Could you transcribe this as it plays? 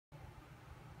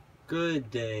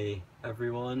Good day,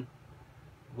 everyone.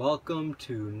 Welcome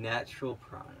to Natural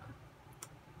Prana.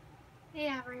 Hey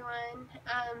everyone.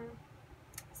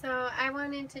 So I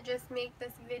wanted to just make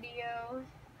this video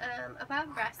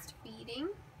about breastfeeding,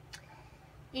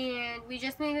 and we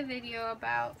just made a video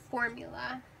about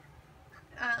formula.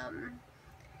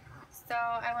 So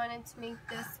I wanted to make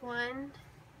this one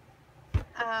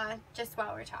just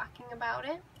while we're talking about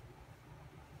it.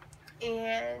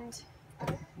 And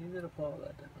You gotta follow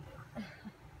that down.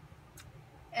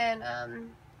 And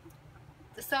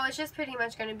so it's just pretty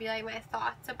much going to be like my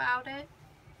thoughts about it.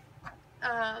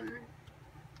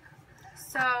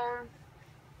 So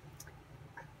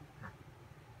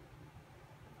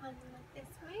one look this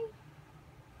way,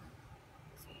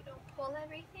 so you don't pull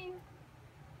everything.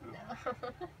 No,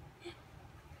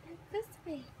 this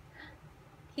way.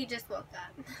 He just woke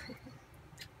up.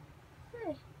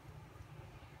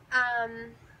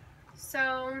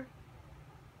 So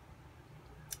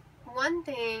one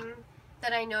thing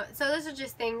that I know, so those are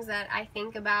just things that I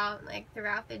think about like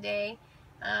throughout the day,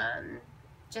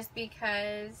 just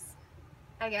because,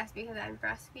 I guess because I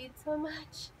breastfeed so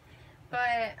much.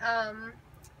 But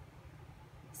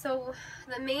so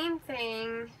the main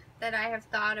thing that I have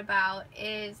thought about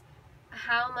is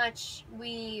how much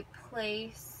we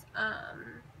place,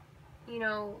 you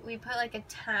know, we put like a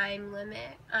time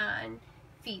limit on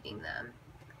feeding them.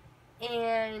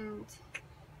 And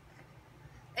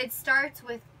it starts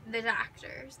with the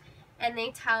doctors, and they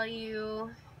tell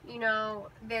you, you know,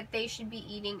 that they should be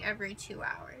eating every 2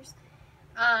 hours.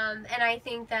 And I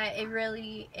think that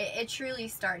it truly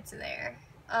starts there.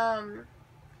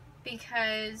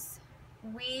 Because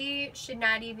we should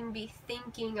not even be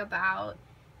thinking about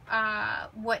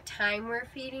what time we're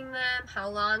feeding them, how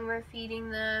long we're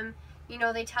feeding them. You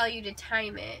know, they tell you to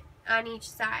time it on each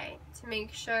side to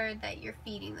make sure that you're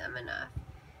feeding them enough.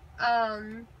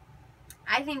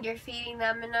 I think you're feeding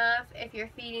them enough if you're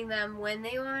feeding them when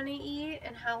they want to eat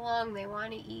and how long they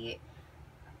want to eat,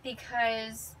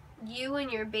 because you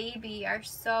and your baby are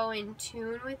so in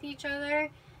tune with each other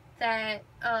that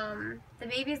the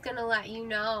baby's going to let you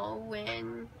know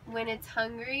when it's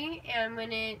hungry and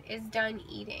when it is done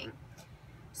eating.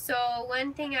 So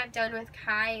one thing I've done with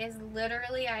Kai is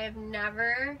literally I have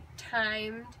never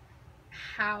timed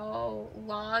how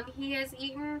long he has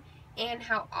eaten and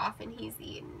how often he's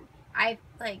eaten. I've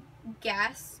like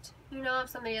guessed, you know, if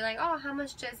somebody like, oh, how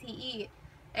much does he eat?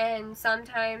 And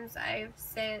sometimes I've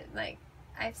said,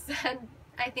 I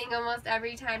think almost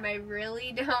every time I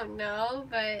really don't know,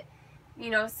 but you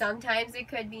know, sometimes it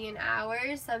could be an hour,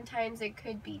 sometimes it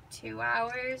could be 2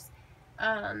 hours.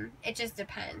 It just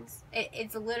depends.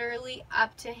 It's literally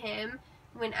up to him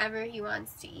whenever he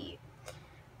wants to eat.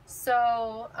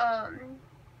 So,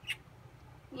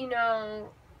 you know,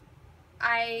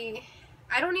 I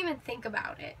don't even think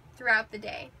about it throughout the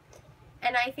day.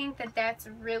 And I think that that's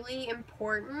really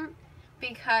important,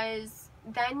 because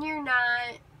then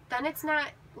it's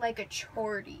not like a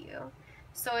chore to you.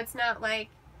 So it's not like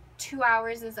 2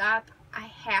 hours is up, I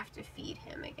have to feed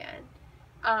him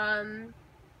again.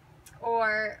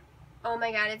 Or, oh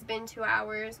my god, it's been 2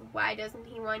 hours, why doesn't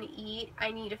he want to eat?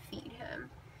 I need to feed him.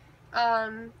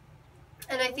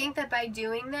 And I think that by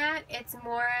doing that, it's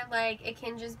more like it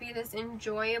can just be this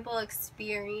enjoyable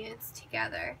experience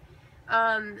together.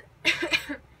 I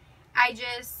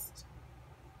just,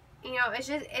 you know,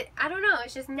 I don't know,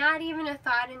 it's just not even a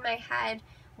thought in my head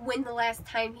when the last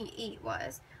time he ate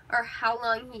was, or how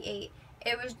long he ate.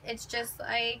 It's just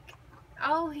like,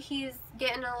 oh, he's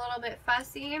getting a little bit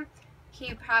fussy,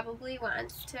 he probably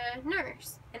wants to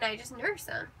nurse, and I just nurse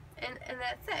him, and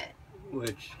that's it.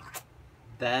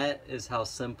 That is how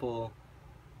simple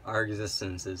our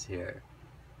existence is here.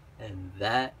 And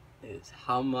that is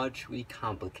how much we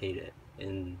complicate it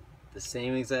in the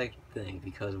same exact thing,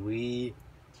 because we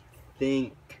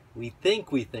think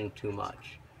too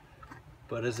much.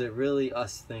 But is it really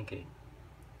us thinking?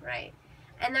 Right.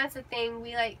 And that's the thing,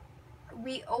 we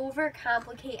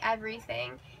overcomplicate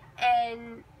everything,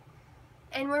 and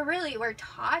we're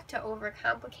taught to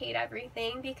overcomplicate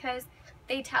everything because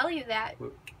they tell you that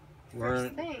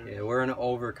first thing. Yeah, we're an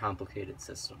overcomplicated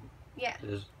system. Yeah.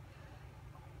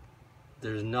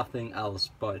 There's nothing else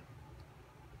but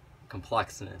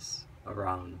complexness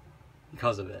around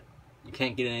because of it. You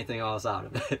can't get anything else out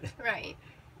of it. Right.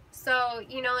 So,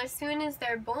 you know, as soon as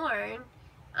they're born,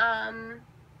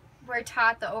 we're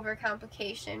taught the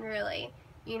overcomplication, really.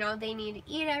 You know, they need to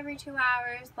eat every 2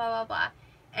 hours, blah, blah, blah.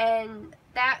 And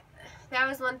that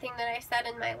was one thing that I said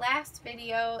in my last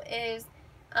video is,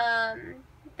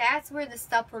 that's where the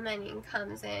supplementing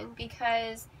comes in,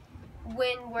 because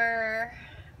when we're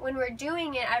we're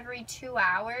doing it every 2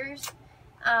 hours,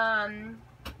 then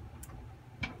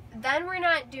we're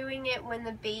not doing it when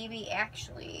the baby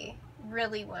actually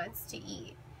really wants to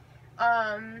eat.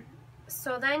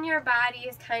 So then your body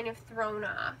is kind of thrown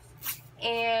off,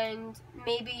 and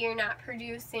maybe you're not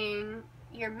producing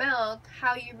your milk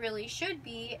how you really should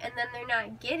be, and then they're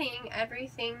not getting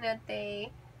everything that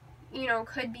they, you know,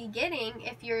 could be getting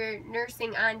if you're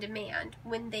nursing on demand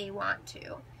when they want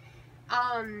to.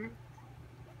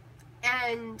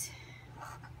 And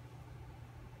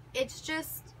it's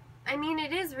just, I mean,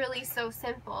 it is really so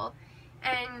simple.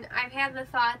 And I've had the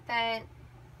thought that,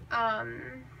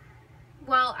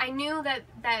 well, I knew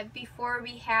that before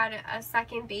we had a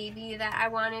second baby that I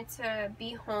wanted to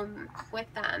be home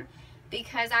with them,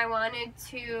 because I wanted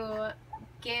to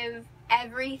give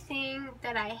everything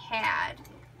that I had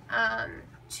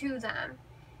to them.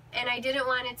 And I didn't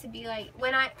want it to be like,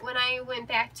 when I went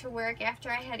back to work after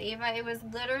I had Ava, it was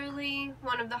literally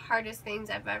one of the hardest things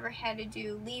I've ever had to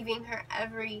do, leaving her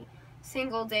every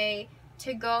single day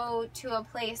to go to a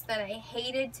place that I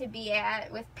hated to be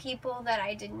at with people that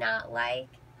I did not like.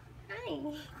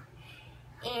 Hi.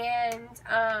 And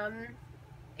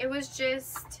it was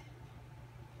just,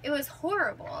 it was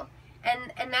horrible.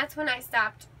 And that's when I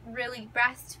stopped really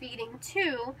breastfeeding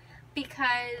too,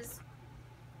 because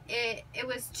it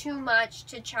was too much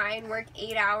to try and work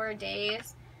 8-hour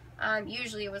days.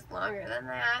 Usually it was longer than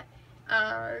that.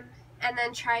 And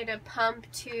then try to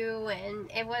pump too,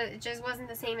 and it just wasn't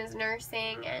the same as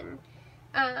nursing. And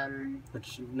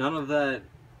which none of that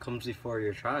comes before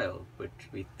your child, which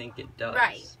we think it does.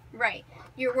 Right.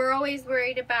 We're always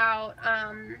worried about,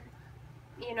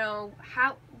 you know,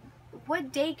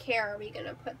 what daycare are we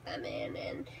gonna put them in,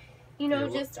 and you know,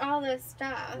 just all this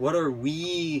stuff. What are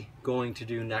we going to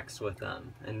do next with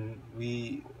them? And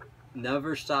we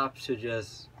never stop to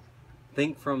just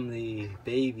think from the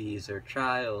baby's or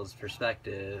child's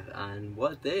perspective on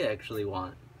what they actually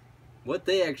want. What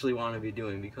they actually want to be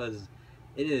doing, because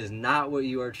it is not what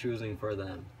you are choosing for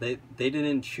them. They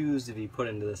didn't choose to be put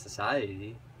into the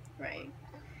society. Right.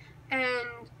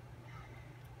 And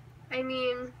I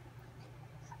mean,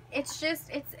 it's just,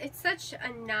 it's such a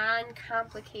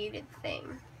non-complicated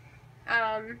thing.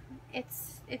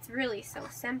 It's really so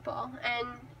simple.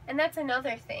 And that's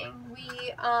another thing.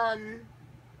 We,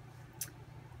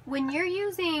 when you're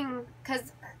using,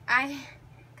 cause I,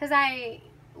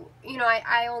 you know,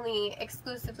 I only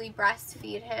exclusively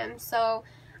breastfeed him, so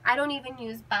I don't even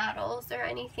use bottles or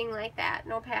anything like that,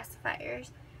 no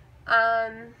pacifiers.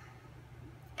 And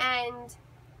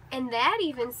that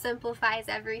even simplifies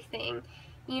everything.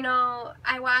 You know,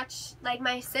 I watch, like,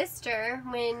 my sister,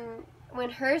 when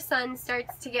her son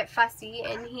starts to get fussy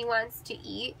and he wants to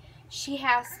eat, she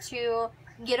has to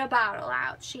get a bottle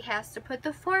out. She has to put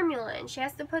the formula in. She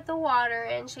has to put the water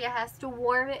in. She has to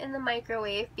warm it in the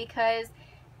microwave, because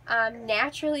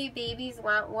naturally babies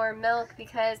want warm milk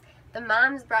because the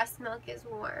mom's breast milk is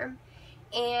warm.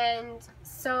 And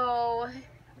so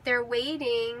they're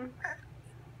waiting,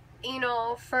 you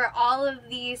know, for all of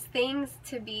these things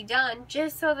to be done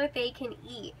just so that they can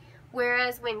eat.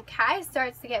 Whereas when Kai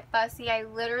starts to get fussy, I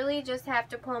literally just have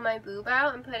to pull my boob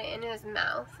out and put it in his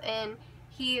mouth, and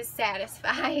he is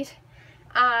satisfied.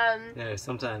 Yeah,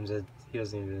 sometimes he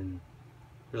doesn't even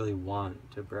really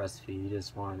want to breastfeed. He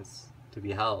just wants to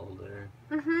be held or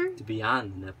to be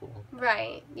on the nipple.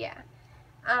 Right, yeah.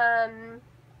 And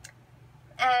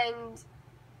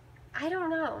I don't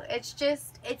know. It's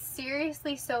just, it's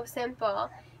seriously so simple.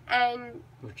 And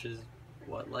which is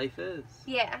what life is.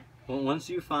 Yeah. Well, once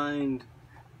you find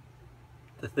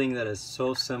the thing that is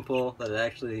so simple that it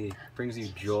actually brings you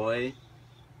joy,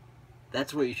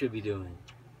 that's what you should be doing.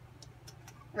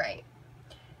 Right.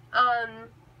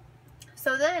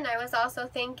 So then I was also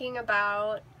thinking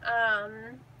about,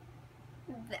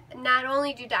 not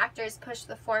only do doctors push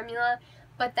the formula,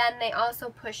 but then they also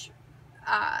push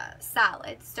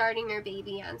solids, starting your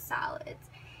baby on solids.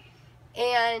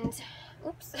 And,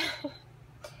 oops.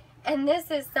 And this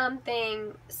is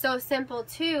something so simple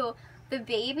too. The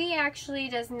baby actually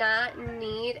does not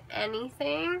need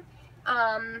anything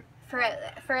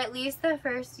for at least the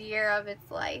first year of its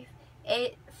life.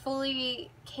 It fully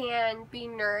can be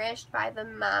nourished by the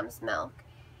mom's milk.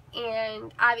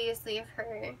 And obviously if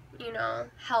her, you know,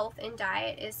 health and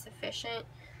diet is sufficient,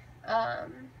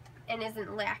 and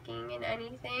isn't lacking in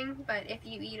anything. But if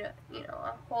you eat a, you know,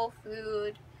 a whole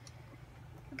food,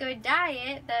 good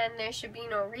diet, then there should be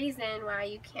no reason why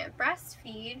you can't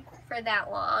breastfeed for that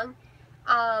long.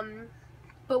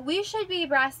 But we should be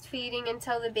breastfeeding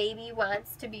until the baby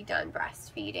wants to be done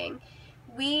breastfeeding.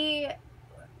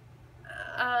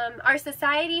 our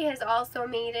society has also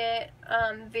made it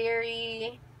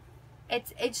very,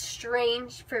 it's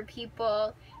strange for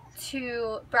people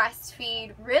to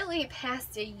breastfeed really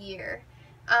past a year,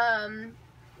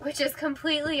 which is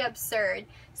completely absurd.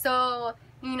 So,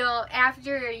 you know,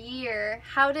 after a year,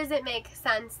 how does it make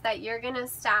sense that you're going to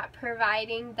stop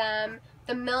providing them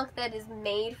the milk that is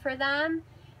made for them,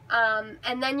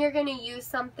 and then you're going to use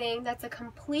something that's a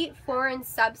complete foreign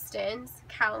substance,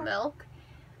 cow milk,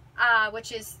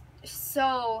 which is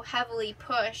so heavily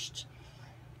pushed.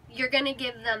 You're going to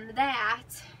give them that,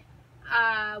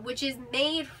 which is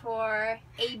made for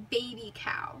a baby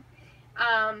cow.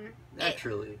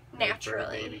 Naturally.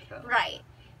 Naturally. Right.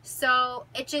 So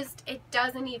it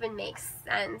doesn't even make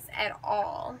sense at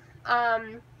all.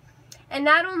 And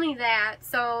not only that,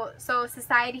 so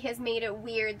society has made it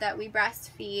weird that we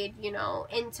breastfeed, you know,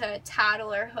 into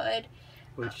toddlerhood.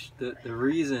 Which the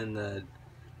reason that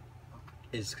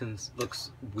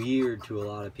looks weird to a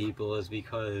lot of people is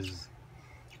because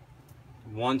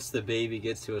once the baby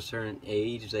gets to a certain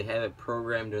age, they have it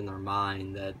programmed in their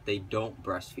mind that they don't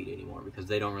breastfeed anymore because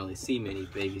they don't really see many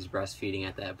babies breastfeeding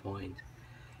at that point.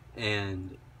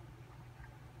 And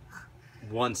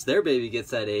once their baby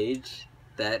gets that age,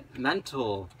 that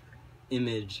mental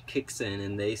image kicks in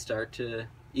and they start to,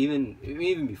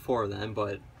 even before then,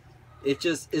 but it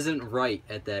just isn't right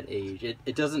at that age.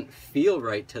 It doesn't feel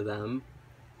right to them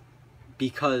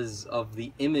because of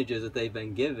the images that they've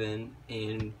been given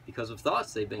and because of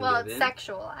thoughts they've been given. Well, it's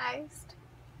sexualized.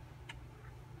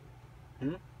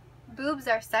 Boobs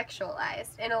are sexualized,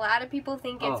 and a lot of people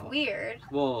think it's weird.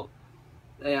 Well,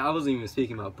 I wasn't even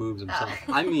speaking about boobs themselves.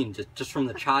 I mean, just from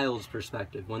the child's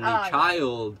perspective. When the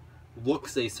child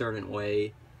looks a certain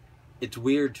way, it's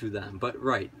weird to them. But,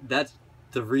 right, that's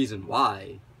the reason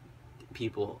why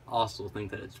people also think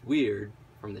that it's weird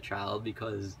from the child,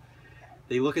 because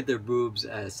they look at their boobs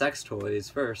as sex toys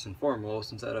first and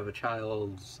foremost instead of a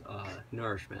child's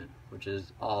nourishment, which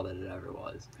is all that it ever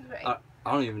was. Right.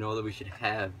 I don't even know that we should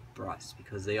have breasts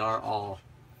because they are all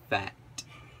fat.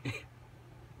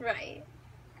 Right.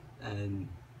 And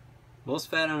most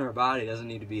fat on our body doesn't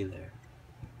need to be there.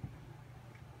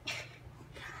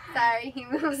 Sorry, he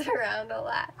moves around a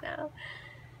lot now.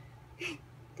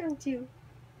 Don't you?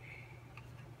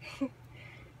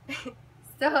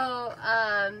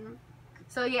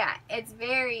 So yeah, it's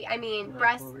very, I mean,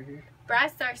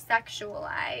 breasts are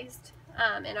sexualized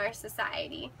in our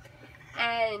society,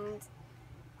 and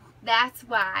that's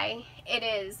why it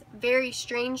is very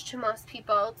strange to most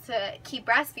people to keep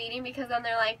breastfeeding, because then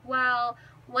they're like, well,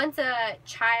 once a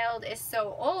child is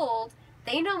so old,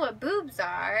 they know what boobs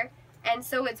are, and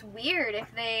so it's weird if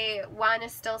they want to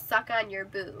still suck on your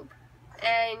boob.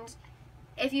 And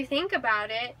if you think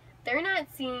about it, they're not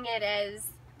seeing it as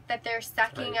that they're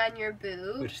sucking on your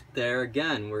boob. Which, there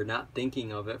again, we're not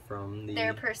thinking of it from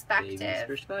their perspective. Baby's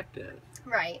perspective.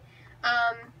 Right.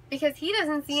 Because he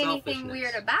doesn't see anything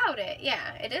weird about it.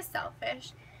 Yeah, it is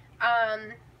selfish.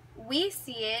 We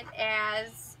see it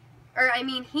as,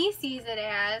 he sees it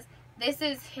as, this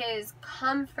is his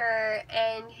comfort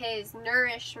and his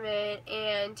nourishment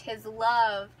and his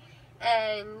love,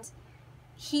 and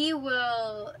he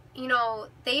will, you know,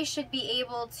 they should be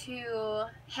able to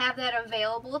have that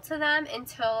available to them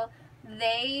until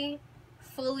they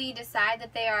fully decide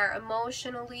that they are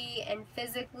emotionally and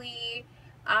physically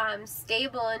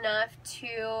stable enough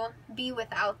to be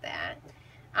without that.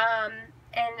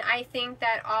 And I think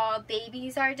that all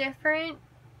babies are different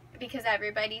because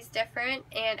everybody's different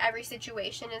and every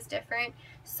situation is different.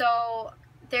 So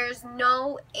there's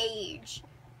no age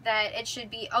that it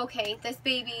should be, okay, this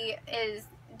baby is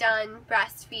done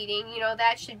breastfeeding, you know,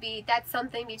 that's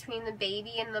something between the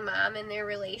baby and the mom and their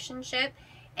relationship.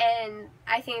 And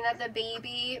I think that the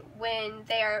baby, when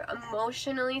they are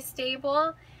emotionally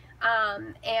stable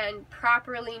and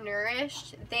properly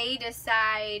nourished, they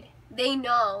decide, they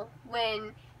know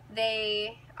when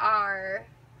they are,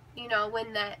 you know,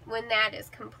 when that is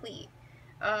complete.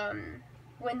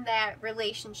 When that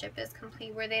relationship is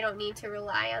complete, where they don't need to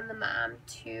rely on the mom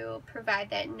to provide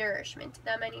that nourishment to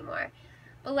them anymore.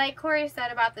 But like Korey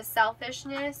said about the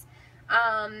selfishness,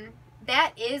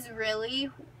 that is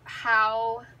really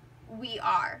how we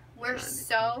are. We're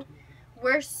so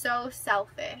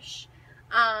selfish.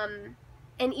 And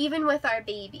even with our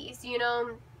babies, you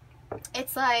know,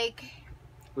 it's like...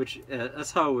 Which,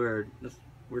 that's how we're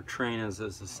trained as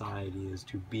a society, is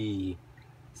to be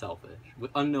selfish.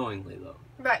 Unknowingly, though.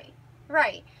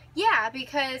 Right. Yeah,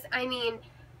 because, I mean,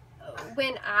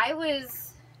 when I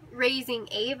was raising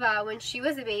Ava, when she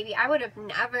was a baby, I would have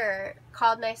never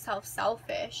called myself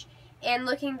selfish. And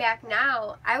looking back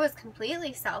now, I was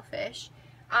completely selfish.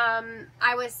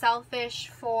 I was selfish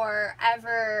for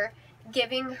ever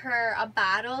giving her a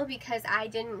bottle because I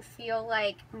didn't feel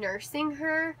like nursing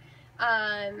her.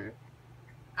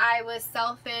 I was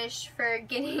selfish for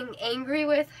getting angry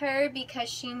with her because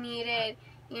she needed,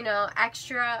 you know,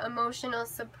 extra emotional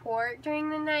support during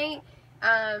the night.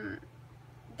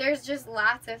 There's just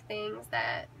lots of things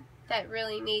that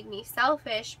really made me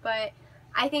selfish, but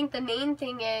I think the main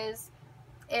thing is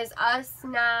us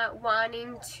not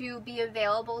wanting to be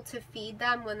available to feed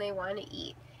them when they want to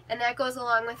eat. And that goes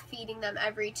along with feeding them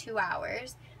every 2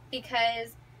 hours,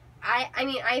 because I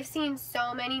mean, I've seen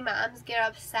so many moms get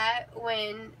upset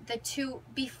when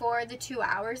before the 2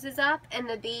 hours is up and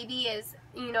the baby is,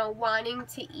 you know, wanting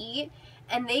to eat,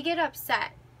 and they get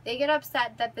upset. They get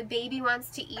upset that the baby wants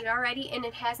to eat already and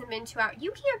it hasn't been 2 hours.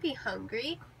 You can't be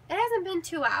hungry. It hasn't been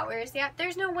 2 hours yet.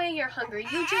 There's no way you're hungry.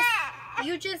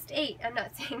 You just ate. I'm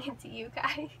not saying it to you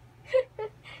guys. I'm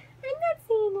not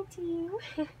saying it to you.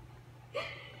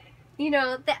 You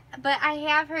know, but I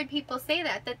have heard people say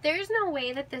that there's no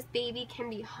way that this baby can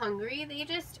be hungry. They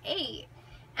just ate.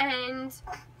 And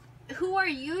who are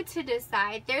you to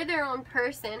decide? They're their own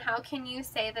person. How can you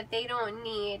say that they don't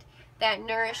need that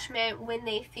nourishment when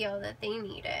they feel that they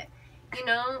need it? You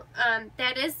know,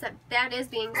 that is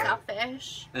being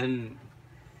selfish. And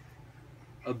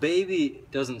a baby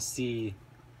doesn't see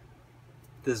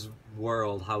this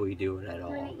world how we do it at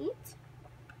all. Want to eat?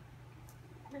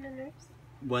 Want to nurse?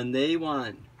 When they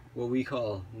want what we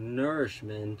call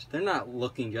nourishment, they're not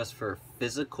looking just for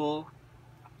physical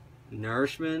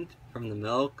nourishment from the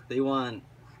milk. They want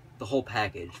the whole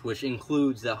package, which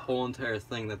includes that whole entire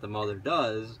thing that the mother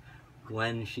does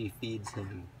when she feeds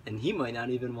him. And he might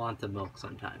not even want the milk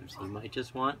sometimes. He might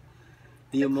just want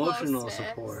the emotional closeness.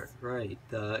 support, right?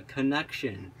 The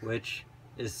connection, which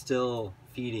is still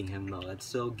feeding him though. That's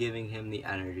still giving him the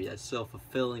energy. That's still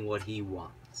fulfilling what he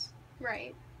wants.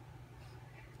 Right.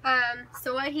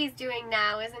 So what he's doing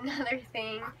now is another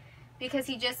thing, because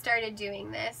he just started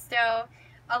doing this. So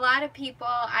a lot of people,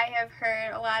 I have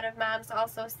heard a lot of moms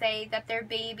also say that their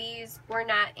babies were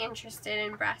not interested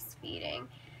in breastfeeding.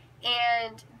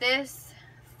 And this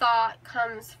thought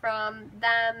comes from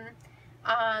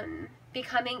them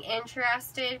becoming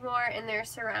interested more in their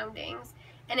surroundings.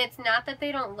 And it's not that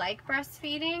they don't like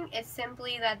breastfeeding, it's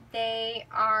simply that they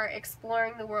are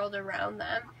exploring the world around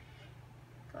them.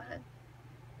 Go ahead.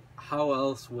 How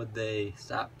else would they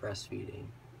stop breastfeeding?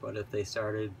 But if they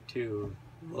started to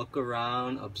look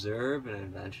around, observe, and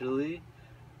eventually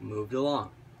moved along.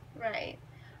 Right.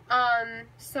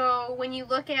 So when you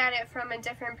look at it from a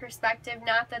different perspective,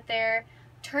 not that they're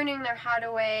turning their head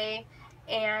away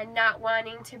and not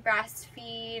wanting to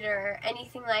breastfeed or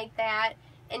anything like that,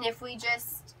 and if we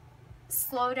just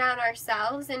slow down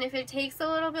ourselves, and if it takes a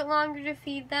little bit longer to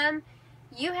feed them,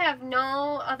 you have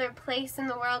no other place in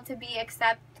the world to be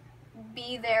except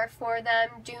be there for them,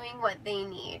 doing what they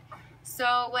need.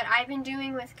 So what I've been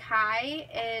doing with Kai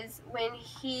is when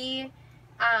he,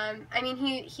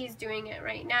 he's doing it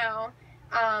right now,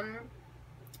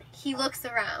 he looks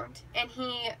around and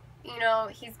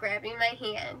he's grabbing my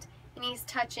hand and he's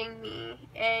touching me,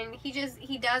 and he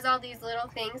does all these little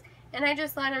things, and I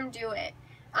just let him do it.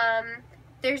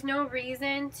 There's no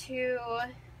reason to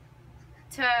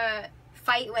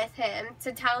fight with him,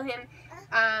 to tell him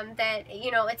that,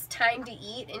 it's time to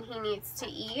eat and he needs to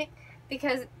eat,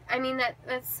 because,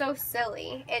 that's so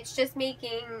silly. It's just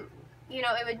making,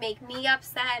 it would make me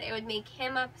upset, it would make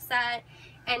him upset,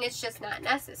 and it's just not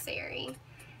necessary.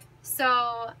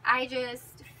 So I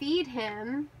just feed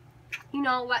him,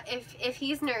 if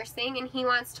he's nursing and he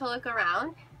wants to look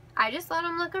around, I just let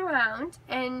him look around,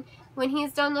 and when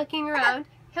he's done looking around,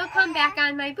 he'll come back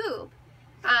on my boob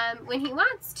when he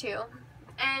wants to.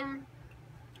 And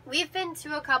we've been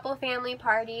to a couple family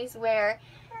parties where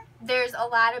there's a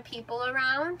lot of people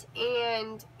around,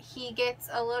 and he gets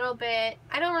a little bit,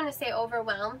 I don't want to say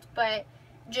overwhelmed, but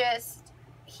just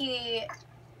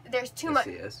there's too much.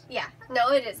 Yeah,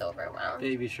 no, it is overwhelmed.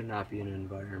 Babies should not be in an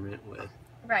environment with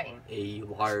right. a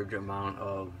large amount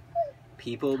of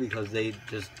people, because they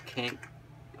just can't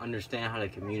understand how to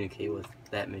communicate with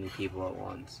that many people at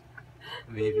once.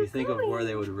 I mean, if you think of where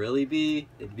they would really be,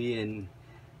 it'd be in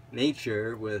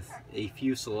nature with a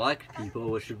few select people,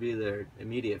 which would be their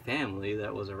immediate family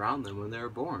that was around them when they were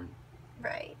born.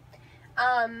 Right.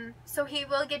 So he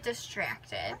will get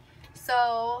distracted.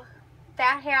 So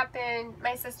that happened.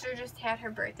 My sister just had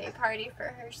her birthday party for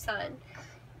her son,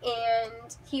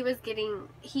 and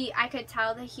I could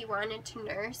tell that he wanted to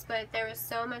nurse, but there was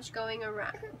so much going on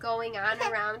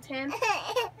around him.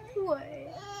 What?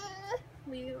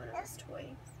 Maybe one of his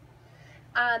toys.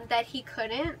 That he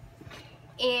couldn't.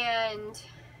 And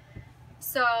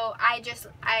So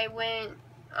I went,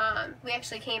 we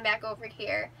actually came back over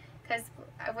here because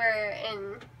we're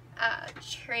in a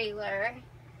trailer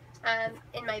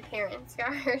in my parents'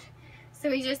 yard. So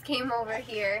we just came over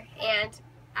here, and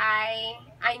I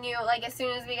knew, like, as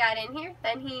soon as we got in here,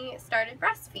 then he started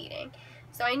breastfeeding.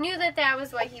 So I knew that that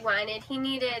was what he wanted. He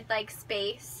needed, like,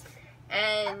 space,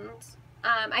 and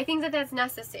I think that that's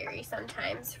necessary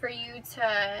sometimes for you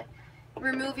to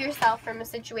remove yourself from a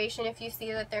situation if you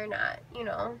see that they're not, you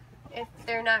know, if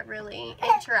they're not really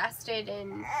interested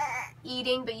in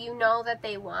eating, but you know that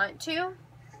they want to.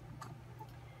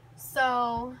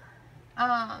 So,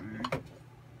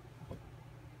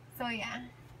 yeah,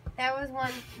 that was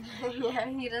one. Yeah,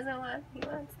 he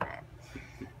wants that.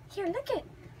 Here, look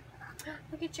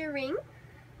at your ring.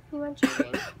 You want your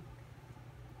ring?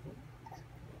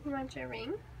 You want your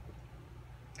ring?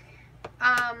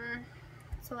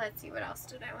 So let's see, what else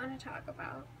did I want to talk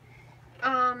about?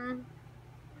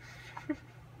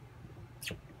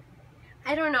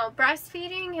 I don't know,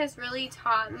 breastfeeding has really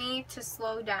taught me to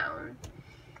slow down.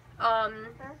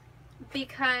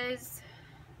 Because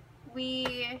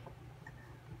we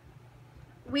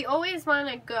always want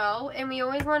to go, and we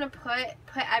always want to put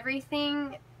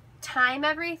everything, time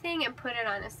everything, and put it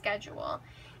on a schedule.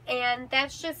 And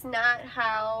that's just not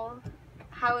how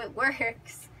it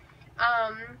works.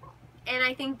 And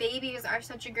I think babies are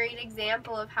such a great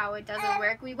example of how it doesn't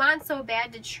work. We want so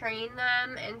bad to train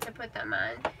them and to put them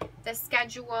on the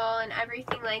schedule and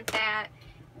everything like that,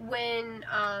 when,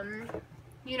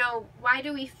 you know, why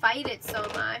do we fight it so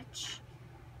much?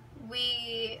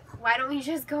 Why don't we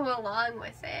just go along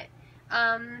with it?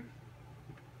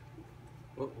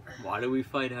 Why do we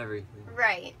fight everything?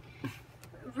 Right.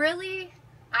 Really,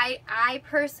 I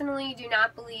personally do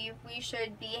not believe we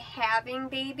should be having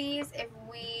babies if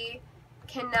we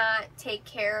cannot take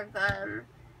care of them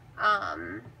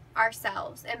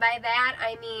ourselves. And by that,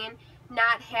 I mean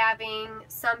not having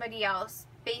somebody else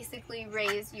basically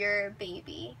raise your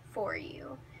baby for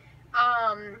you.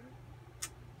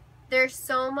 There's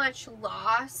so much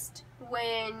lost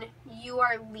when you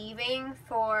are leaving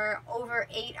for over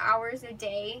 8 hours a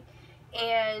day,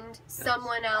 and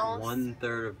someone else,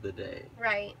 1/3 of the day.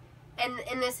 Right.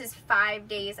 And this is 5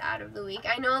 days out of the week.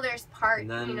 I know there's part,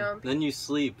 and then, you know. Then you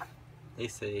sleep, they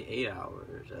say 8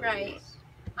 hours at right. least.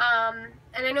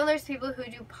 And I know there's people who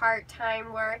do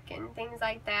part-time work and things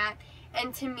like that.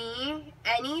 And to me,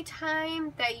 any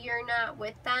time that you're not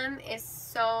with them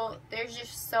there's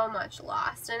just so much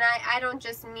lost. And I don't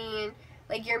just mean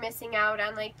like you're missing out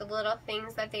on like the little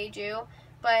things that they do,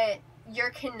 but your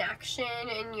connection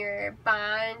and your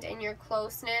bond and your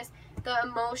closeness, the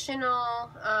emotional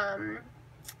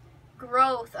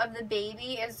growth of the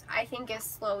baby I think is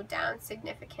slowed down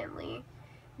significantly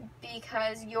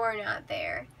because you're not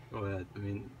there. Well, I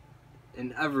mean,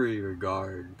 in every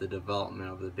regard, the development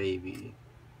of the baby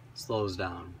slows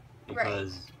down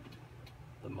because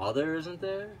the mother isn't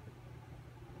there,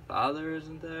 the father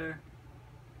isn't there,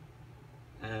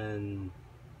 and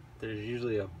there's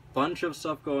usually a bunch of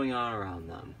stuff going on around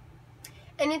them.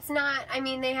 And it's not, I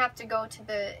mean, they have to go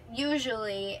to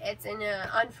usually it's in an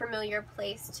unfamiliar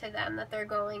place to them that they're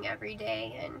going every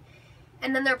day,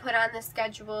 and then they're put on the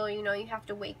schedule, you know, you have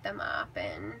to wake them up,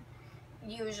 and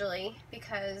usually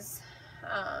because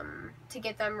to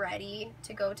get them ready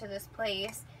to go to this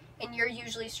place, and you're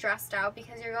usually stressed out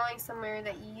because you're going somewhere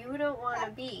that you don't want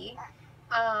to be,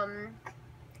 and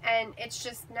it's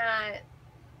just not,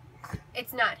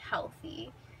 it's not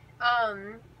healthy,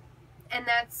 and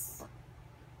that's,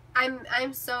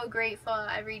 I'm so grateful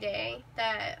every day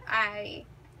that I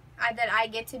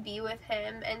get to be with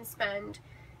him and spend,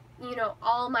 you know,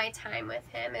 all my time with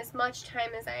him, as much time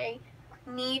as I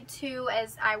need to,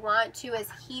 as I want to, as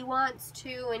he wants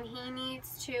to and he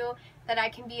needs to, that I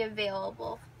can be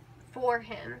available for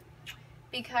him,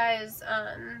 because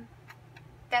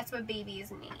that's what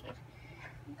babies need,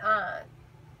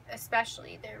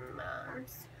 especially their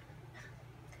moms.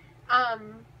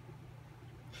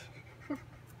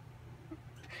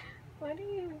 What are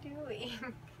you doing?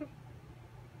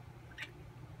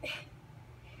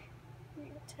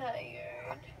 You're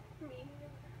tired.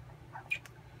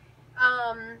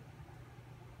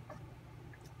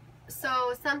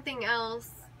 So something else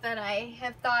that I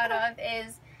have thought of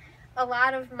is a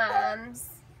lot of moms,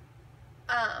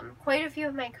 quite a few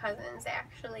of my cousins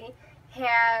actually,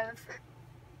 have,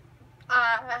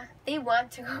 they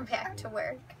want to go back to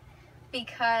work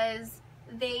because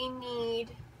they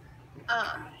need,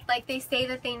 like they say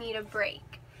that they need a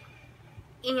break.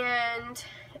 And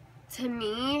to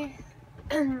me,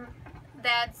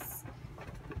 that's,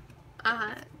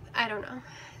 I don't know,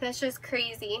 that's just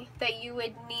crazy that you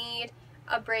would need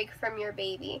a break from your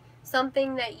baby.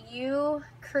 Something that you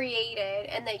created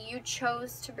and that you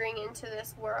chose to bring into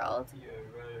this world. You'd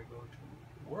rather go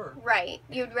to work. Right.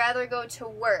 You'd rather go to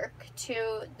work,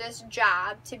 to this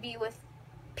job, to be with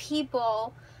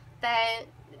people that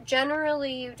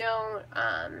generally you don't,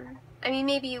 I mean,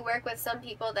 maybe you work with some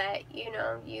people that, you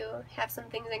know, you have some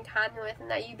things in common with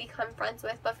and that you become friends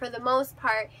with, but for the most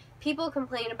part, people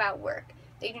complain about work.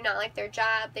 They do not like their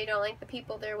job, they don't like the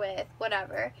people they're with,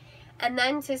 whatever. And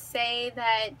then to say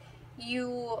that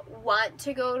you want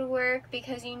to go to work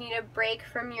because you need a break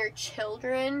from your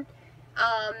children,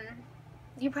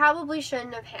 you probably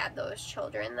shouldn't have had those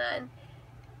children then.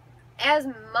 As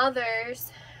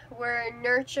mothers, we're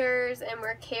nurturers and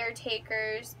we're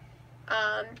caretakers,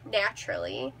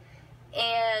 naturally,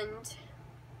 and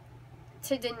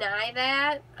to deny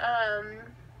that,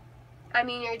 I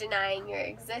mean, you're denying your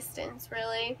existence,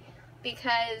 really,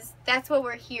 because that's what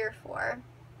we're here for.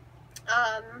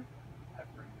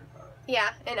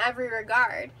 Yeah, in every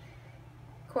regard,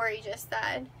 Korey just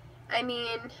said. I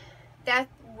mean,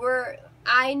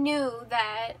 I knew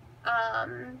that,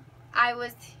 I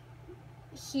was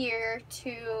here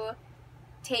to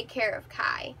take care of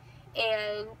Kai,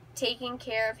 and taking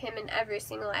care of him in every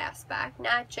single aspect,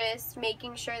 not just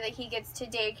making sure that he gets to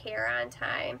daycare on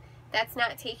time. That's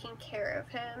not taking care of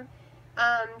him.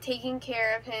 Taking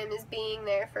care of him is being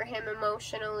there for him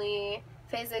emotionally,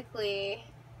 physically,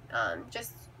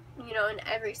 just, you know, in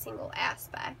every single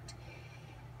aspect.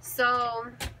 So,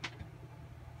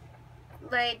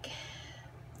 like,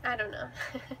 I don't know.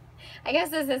 I guess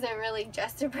this isn't really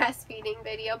just a breastfeeding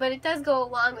video, but it does go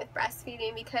along with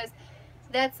breastfeeding because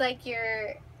that's like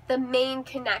the main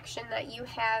connection that you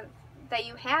have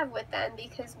with them,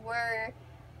 because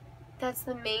that's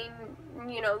the main,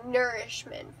 you know,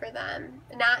 nourishment for them,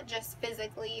 not just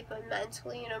physically but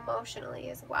mentally and emotionally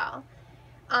as well.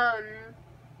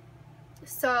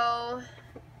 So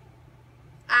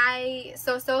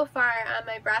far on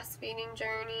my breastfeeding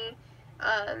journey,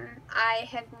 I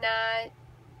have not,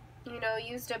 you know,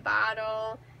 used a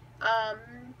bottle,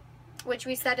 which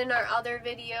we said in our other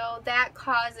video, that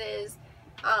causes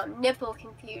nipple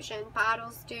confusion.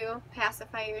 Bottles do,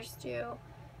 pacifiers do,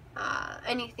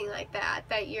 anything like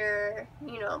that you're,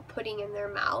 you know, putting in their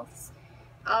mouths,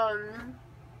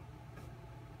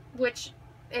 which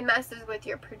it messes with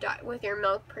your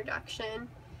milk production.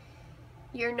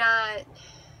 You're not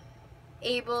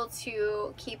able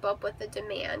to keep up with the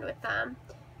demand with them.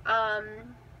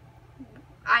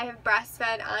 I have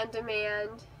breastfed on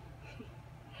demand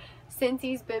since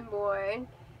he's been born,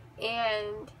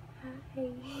 and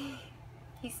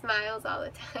he smiles all the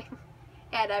time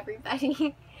at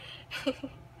everybody.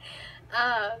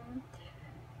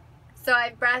 So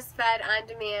I've breastfed on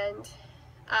demand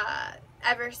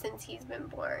ever since he's been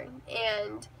born,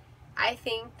 and I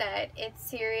think that it's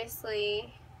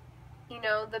seriously, you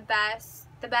know, the best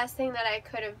thing that I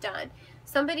could have done.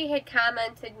 Somebody had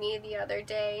commented me the other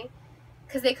day,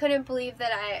 because they couldn't believe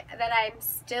that I'm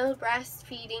still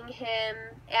breastfeeding him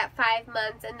at 5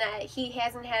 months and that he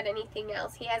hasn't had anything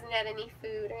else. He hasn't had any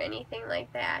food or anything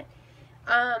like that.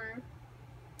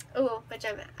 Oh, which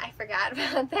I forgot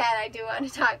about that. I do want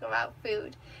to talk about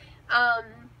food.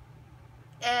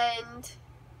 And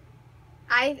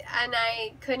I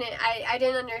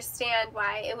didn't understand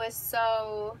why it was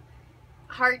so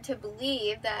hard to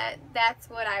believe that that's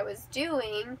what I was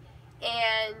doing.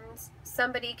 And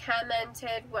somebody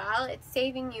commented, well, it's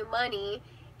saving you money,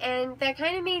 and that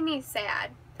kind of made me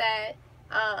sad that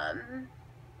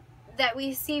that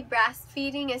we see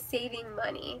breastfeeding as saving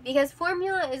money, because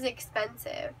formula is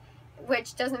expensive,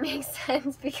 which doesn't make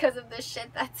sense because of the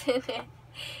shit that's in it.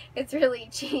 It's really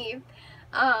cheap,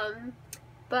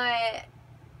 but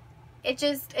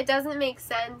it doesn't make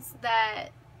sense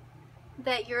that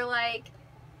you're like,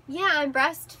 yeah, I'm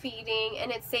breastfeeding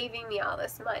and it's saving me all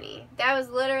this money. That was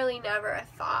literally never a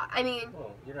thought. I mean...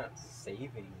 Well, you're not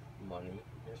saving money.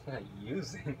 You're just not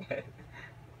using it.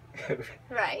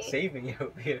 Right. Saving it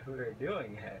would be who they're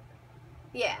doing it.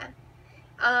 Yeah.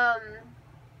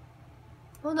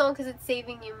 Well, no, because it's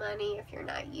saving you money if you're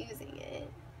not using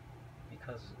it.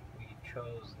 Because we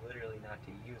chose literally not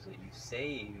to use it. You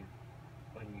save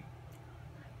when you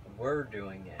were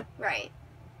doing it. Right.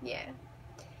 Yeah.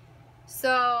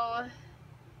 So,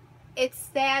 it's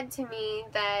sad to me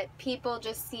that people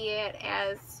just see it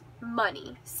as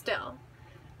money still.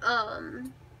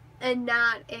 And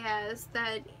not as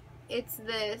that it's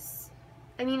this,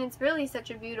 I mean, it's really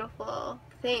such a beautiful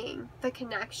thing. The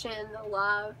connection, the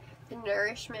love, the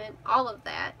nourishment, all of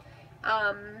that.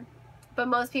 But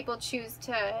most people choose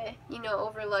to, you know,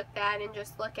 overlook that and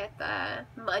just look at the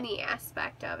money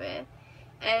aspect of it.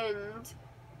 And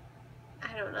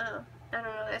I don't know.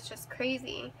 That's just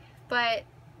crazy. But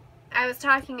I was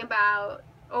talking about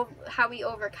how we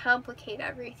overcomplicate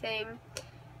everything,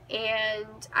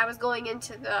 and I was going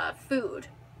into the food.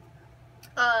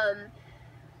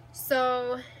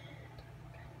 So,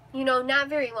 you know, not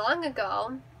very long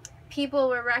ago,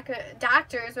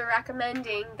 doctors were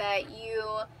recommending that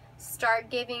you start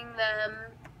giving them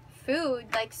food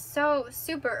like so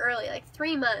super early, like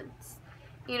 3 months.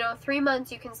 You know, 3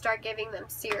 months you can start giving them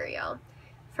cereal.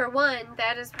 For one,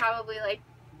 that is probably like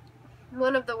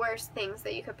one of the worst things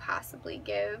that you could possibly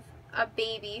give a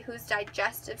baby whose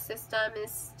digestive system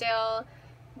is still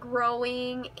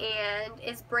growing and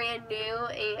is brand new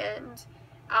and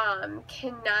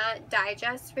cannot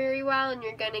digest very well, and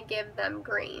you're going to give them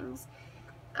grains.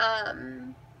 I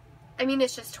mean,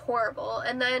 it's just horrible.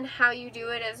 And then how you do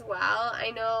it as well.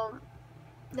 I know,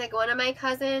 like, one of my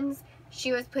cousins,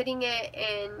 she was putting it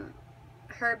in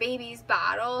her baby's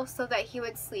bottle so that he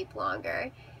would sleep longer.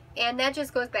 And that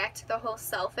just goes back to the whole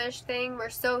selfish thing. We're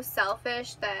so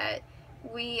selfish that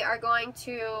we are going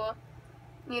to,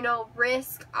 you know,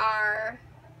 risk our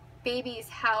baby's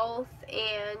health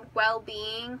and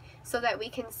well-being so that we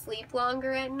can sleep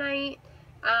longer at night.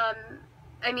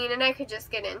 I mean, and I could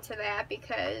just get into that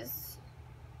because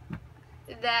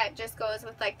that just goes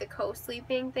with like the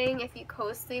co-sleeping thing. If you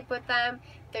co-sleep with them,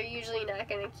 they're usually not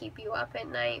going to keep you up at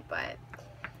night. But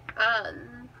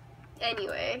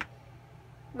anyway,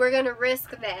 we're going to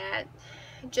risk that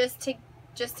just to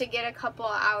get a couple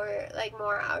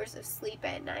more hours of sleep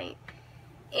at night.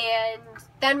 And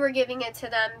then we're giving it to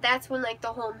them. That's when like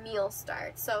the whole meal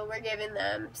starts. So we're giving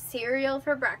them cereal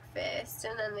for breakfast,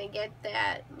 and then they get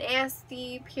that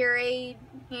nasty pureed,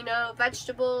 you know,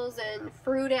 vegetables and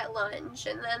fruit at lunch,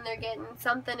 and then they're getting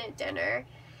something at dinner.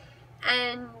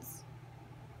 And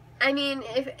I mean,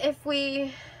 if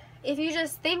you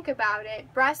just think about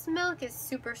it, breast milk is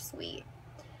super sweet,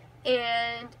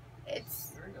 and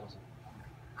it's Cereal's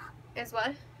is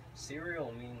what?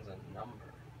 Cereal means a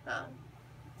number. Oh.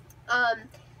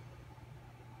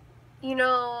 You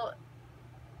know,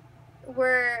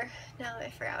 now I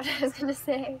forgot what I was going to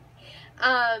say.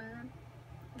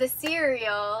 The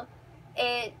cereal,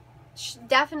 it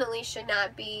definitely should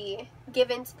not be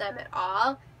given to them at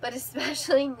all, but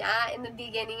especially not in the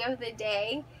beginning of the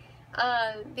day,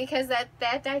 because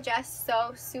that digests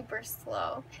so super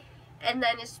slow, and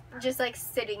then it's just like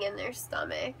sitting in their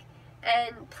stomach.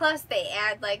 And plus they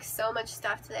add like so much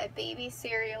stuff to that baby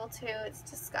cereal too. It's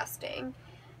disgusting.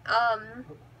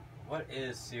 What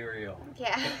is cereal?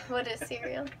 Yeah, what is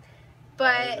cereal?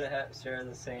 Why But does it share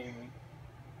the same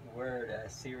word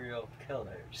as serial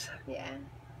killers?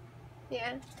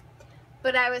 yeah.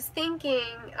 But I was thinking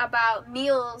about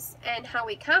meals and how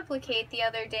we complicate the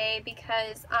other day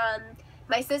because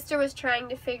my sister was trying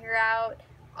to figure out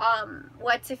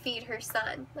what to feed her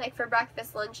son, like for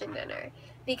breakfast, lunch, and dinner,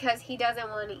 because he doesn't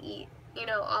want to eat, you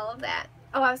know, all of that.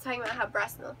 Oh, I was talking about how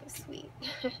breast milk is sweet.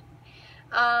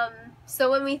 So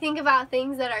when we think about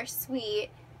things that are sweet,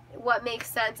 what makes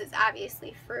sense is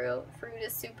obviously fruit. Fruit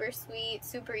is super sweet,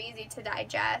 super easy to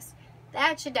digest.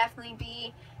 That should definitely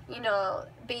be, you know,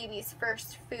 baby's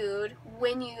first food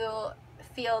when you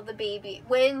feel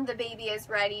when the baby is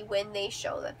ready, when they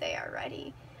show that they are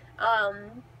ready.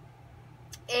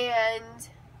 And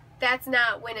that's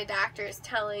not when a doctor is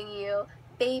telling you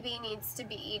baby needs to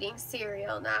be eating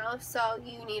cereal now, so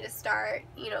you need to start,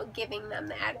 you know, giving them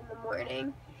that in the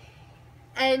morning.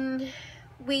 And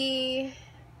we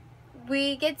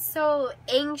get so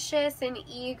anxious and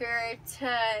eager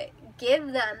to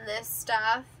give them this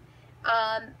stuff,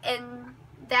 and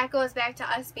that goes back to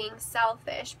us being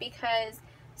selfish because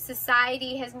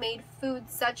society has made food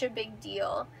such a big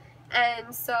deal,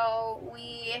 and so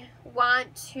we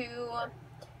want to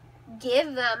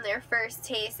give them their first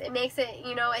taste. It makes it,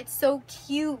 you know, it's so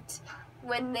cute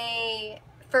when they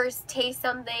first taste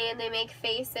something and they make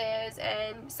faces,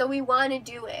 and so we want to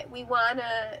do it. We want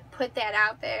to put that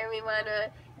out there. We want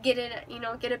to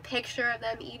get a picture of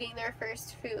them eating their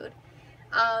first food.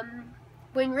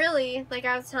 When really, like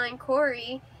I was telling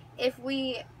Korey, if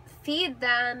we feed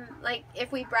them, like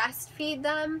if we breastfeed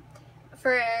them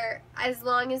for as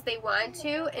long as they want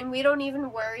to, and we don't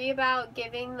even worry about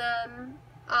giving them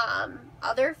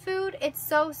other food, it's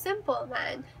so simple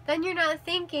then you're not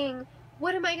thinking,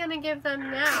 what am I going to give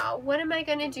them now? What am I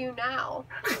going to do now?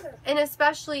 And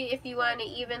especially if you want to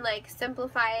even like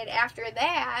simplify it after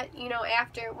that, you know,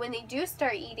 after when they do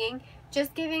start eating,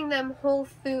 just giving them whole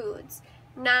foods,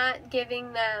 not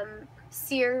giving them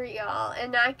cereal,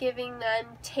 and not giving them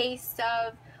tastes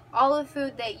of all the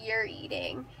food that you're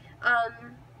eating.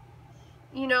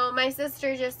 you know, my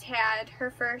sister just had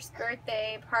her first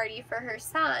birthday party for her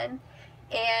son,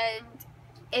 and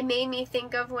it made me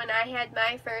think of when I had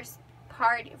my first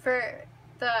party for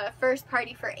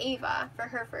Ava for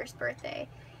her first birthday.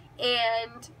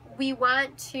 And we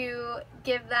want to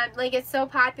give them, like, it's so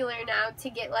popular now to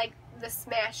get like the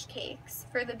smash cakes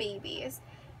for the babies.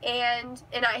 And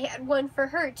I had one for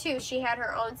her too. She had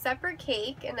her own separate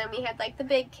cake, and then we had like the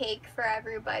big cake for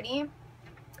everybody.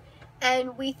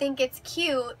 And we think it's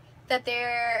cute that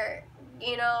they're,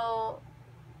 you know,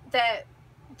 that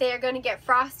they're going to get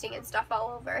frosting and stuff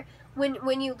all over.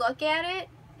 When you look at it,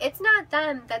 it's not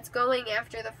them that's going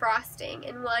after the frosting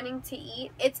and wanting to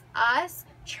eat. It's us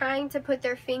trying to put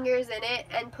their fingers in it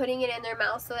and putting it in their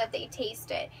mouth so that they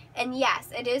taste it. And yes,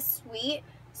 it is sweet.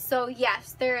 So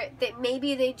yes,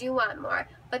 maybe they do want more,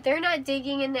 but they're not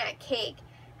digging in that cake.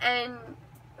 And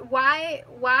why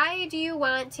do you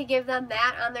want to give them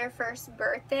that on their first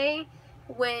birthday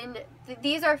when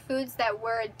these are foods that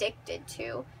we're addicted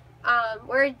to?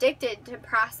 We're addicted to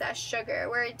processed sugar.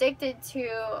 We're addicted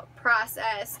to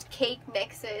processed cake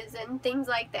mixes and things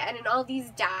like that, and all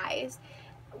these dyes.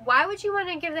 Why would you want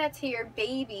to give that to your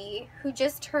baby who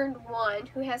just turned 1,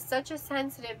 who has such a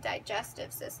sensitive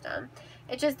digestive system?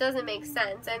 It just doesn't make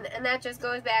sense. And that just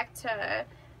goes back to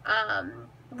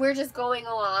we're just going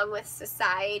along with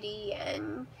society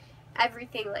and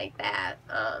everything like that.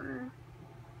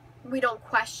 We don't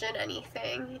question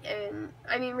anything. And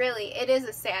I mean, really, it is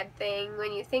a sad thing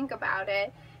when you think about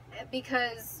it,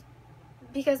 because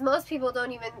most people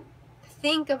don't even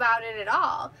think about it at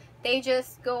all. They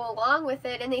just go along with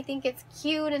it, and they think it's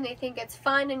cute, and they think it's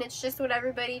fun, and it's just what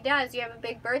everybody does. You have a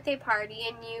big birthday party,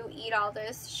 and you eat all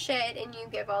this shit, and you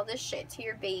give all this shit to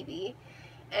your baby,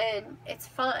 and it's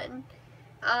fun.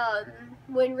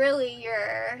 When really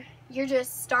you're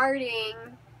just starting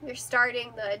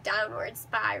the downward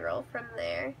spiral from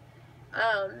there.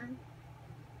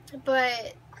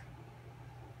 But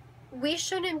we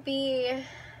shouldn't be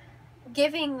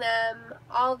giving them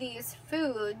all these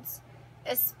foods,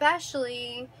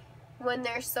 especially when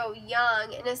they're so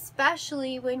young, and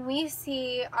especially when we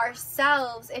see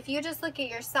ourselves. If you just look at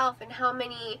yourself and how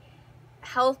many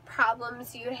health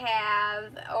problems you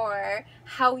have, or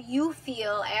how you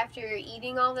feel after you're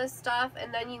eating all this stuff,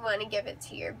 and then you want to give it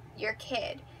to your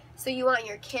kid. So you want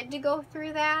your kid to go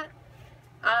through that?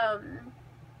 I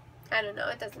don't know,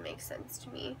 it doesn't make sense to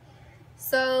me.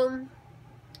 So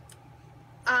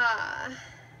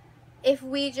if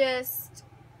we just,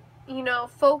 you know,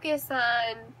 focus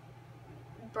on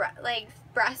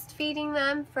breastfeeding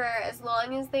them for as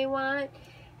long as they want,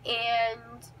 and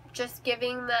just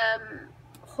giving them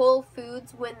whole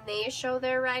foods when they show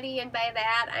they're ready. And by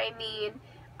that I mean,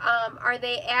 are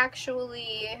they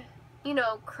actually, you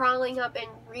know, crawling up and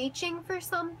reaching for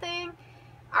something?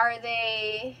 Are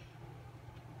they,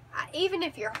 even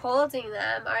if you're holding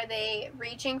them, are they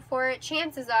reaching for it?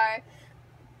 Chances are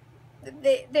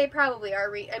they probably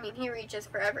are. I mean, he reaches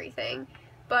for everything,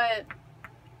 but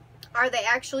are they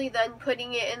actually then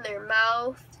putting it in their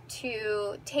mouth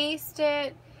to taste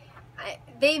it?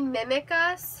 They mimic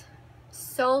us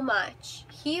so much.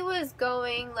 He was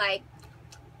going like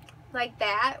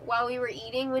that while we were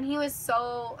eating when he was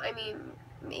so, I mean,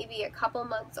 maybe a couple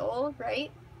months old, right?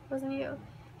 Wasn't he?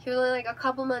 He was only like a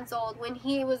couple months old when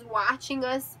he was watching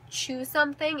us chew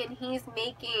something, and he's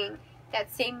making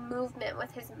that same movement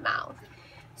with his mouth.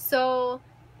 So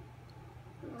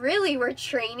really, we're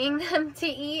training them to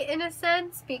eat in a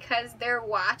sense, because they're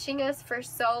watching us for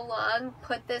so long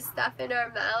put this stuff in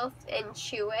our mouth and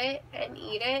chew it and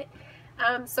eat it.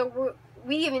 So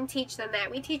we even teach them that.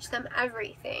 We teach them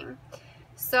everything.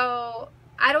 So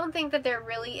I don't think that there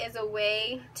really is a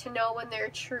way to know when they're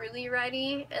truly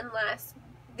ready unless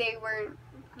they weren't,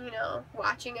 you know,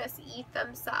 watching us eat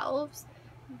themselves.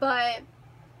 But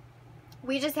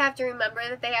we just have to remember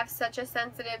that they have such a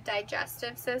sensitive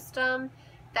digestive system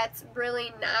that's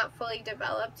really not fully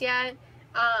developed yet.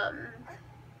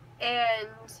 And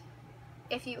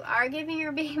if you are giving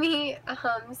your baby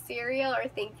cereal or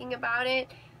thinking about it,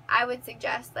 I would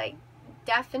suggest, like,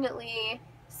 definitely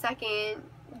second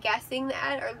guessing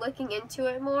that or looking into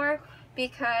it more,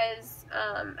 because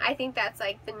I think that's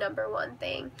like the #1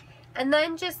 thing. And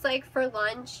then just like for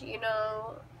lunch, you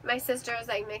know, my sister was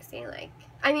like mixing, like,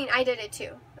 I mean, I did it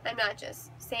too. I'm not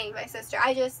just saying my sister.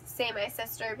 I just say my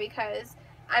sister because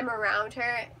I'm around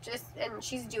her, and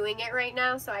she's doing it right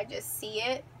now, so I just see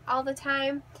it all the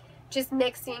time. Just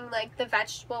mixing like the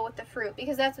vegetable with the fruit,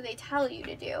 because that's what they tell you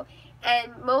to do.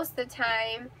 And most of the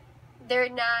time,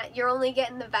 you're only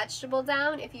getting the vegetable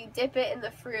down if you dip it in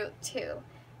the fruit too.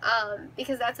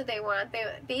 Because that's what they want.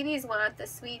 Babies want the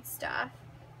sweet stuff.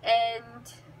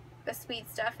 and the sweet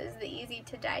stuff is the easy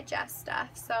to digest stuff.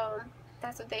 So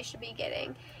that's what they should be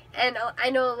getting. And I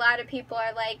know a lot of people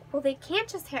are like, well, they can't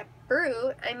just have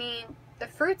fruit. I mean, the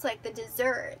fruit's like the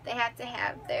dessert. They have to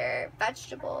have their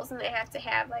vegetables, and they have to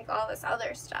have like all this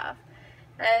other stuff.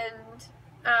 And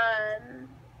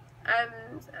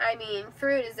I mean,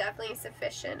 fruit is definitely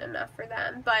sufficient enough for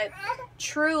them. But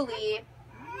truly,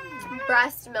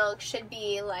 breast milk should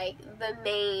be like the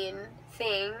main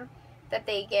thing that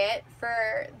they get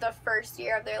for the first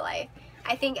year of their life.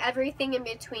 I think everything in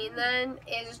between then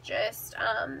is just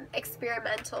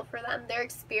experimental for them. They're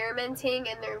experimenting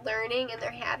and they're learning and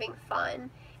they're having fun,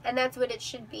 and that's what it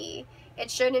should be. It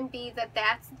shouldn't be that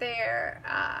that's their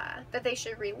that they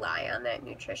should rely on that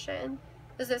nutrition.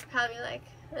 This is probably like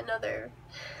another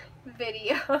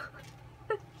video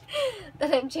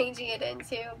that I'm changing it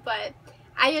into, but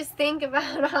I just think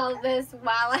about all this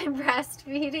while I'm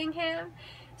breastfeeding him,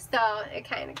 so it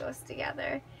kind of goes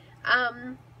together.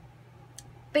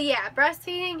 But yeah,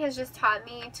 breastfeeding has just taught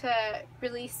me to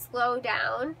really slow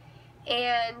down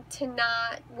and to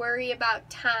not worry about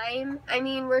time. I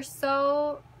mean, we're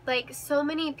so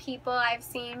many people I've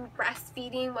seen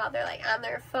breastfeeding while they're like on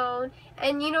their phone.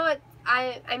 And you know what?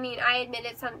 I mean, I admit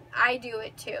it, I do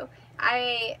it too.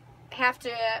 I have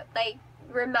to like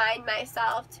remind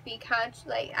myself to be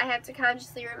I have to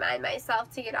consciously remind myself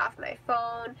to get off my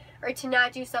phone or to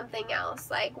not do something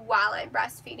else like while I'm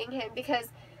breastfeeding him,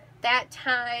 because that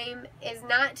time is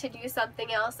not to do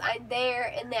something else. I'm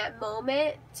there in that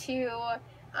moment to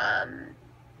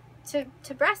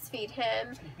breastfeed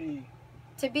him.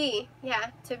 To be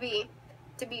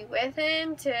with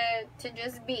him, to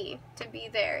just be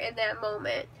there in that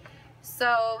moment.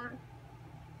 So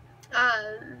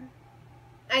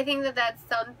I think that that's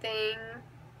something,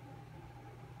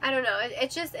 I don't know,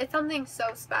 it's something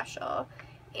so special,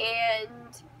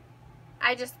 and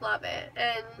I just love it.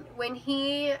 And when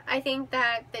I think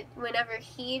that whenever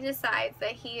he decides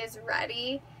that he is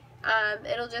ready,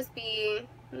 it'll just be,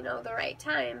 you know, the right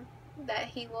time that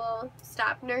he will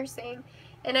stop nursing.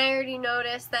 And I already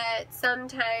noticed that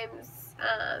sometimes,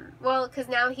 well, because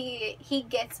now he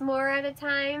gets more at a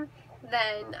time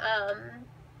than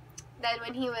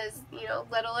when he was, you know,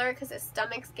 littler, because his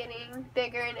stomach's getting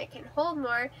bigger and it can hold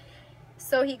more.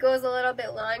 So he goes a little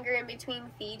bit longer in between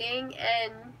feeding,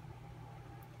 and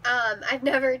I've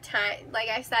never like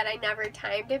I said, I never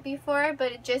timed it before,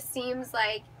 but it just seems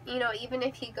like, you know, even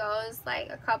if he goes like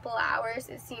a couple hours,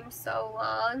 it seems so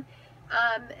long,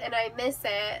 and I miss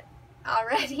it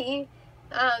already,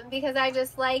 because I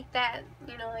just like that,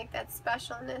 you know, like that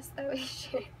specialness that we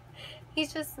share.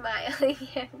 He's just smiling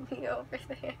at me over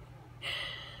there.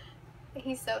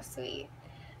 He's so sweet.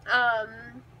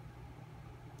 And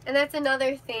that's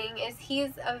another thing, is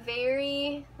he's a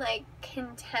very like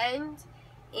content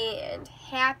and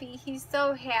happy. He's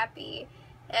so happy,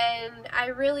 and I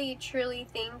really truly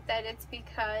think that it's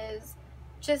because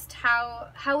just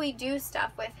how we do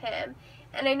stuff with him.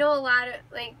 And I know a lot of,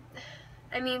 like,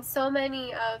 I mean, so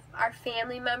many of our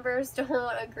family members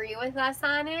don't agree with us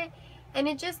on it, and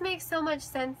it just makes so much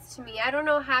sense to me. I don't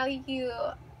know how you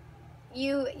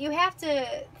have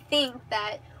to think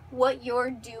that what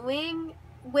you're doing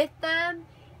with them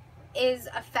is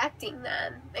affecting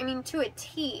them. I mean, to a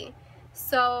T.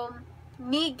 So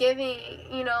me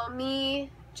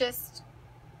just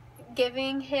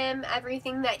giving him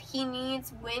everything that he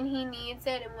needs when he needs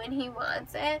it and when he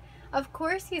wants it, of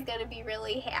course he's going to be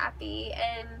really happy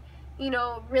and, you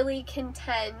know, really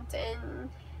content and,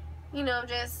 you know,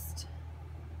 just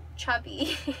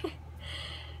chubby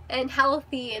and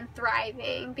healthy and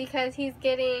thriving, because he's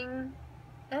getting,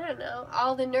 I don't know,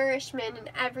 all the nourishment in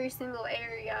every single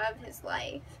area of his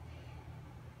life.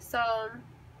 So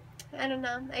I don't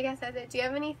know, I guess that's it. Do you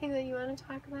have anything that you want to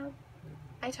talk about?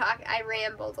 I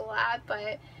rambled a lot,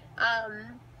 but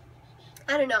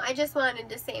I don't know, I just wanted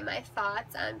to say my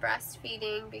thoughts on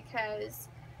breastfeeding, because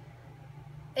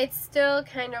it's still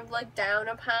kind of looked down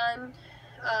upon,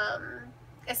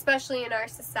 especially in our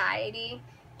society,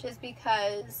 just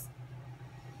because,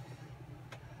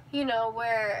 you know,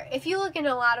 where if you look in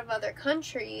a lot of other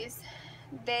countries,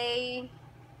 they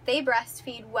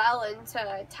breastfeed well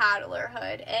into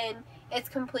toddlerhood, and it's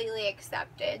completely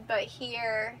accepted. But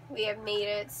here we have made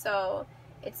it so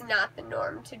it's not the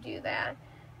norm to do that.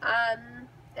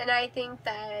 And I think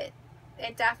that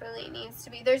it definitely needs to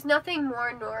be. There's nothing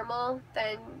more normal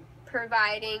than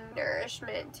providing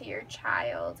nourishment to your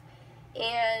child,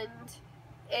 and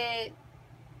it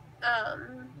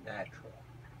natural.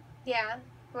 Yeah.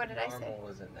 What did I say? Normal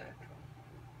isn't natural.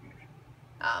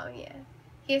 Oh yeah.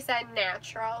 He said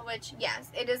natural, which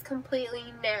yes, it is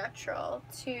completely natural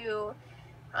to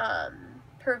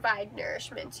provide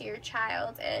nourishment to your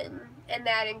child, and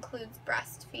that includes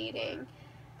breastfeeding.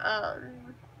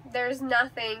 There's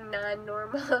nothing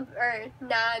non-normal or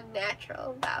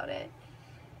non-natural about it.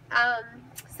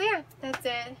 So yeah, that's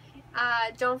it.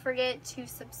 Don't forget to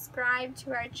subscribe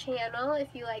to our channel if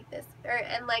you like this,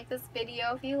 and like this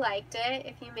video if you liked it,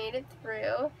 if you made it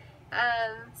through.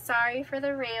 Sorry for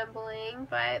the rambling,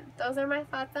 but those are my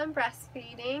thoughts on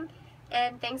breastfeeding,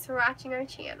 and thanks for watching our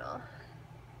channel.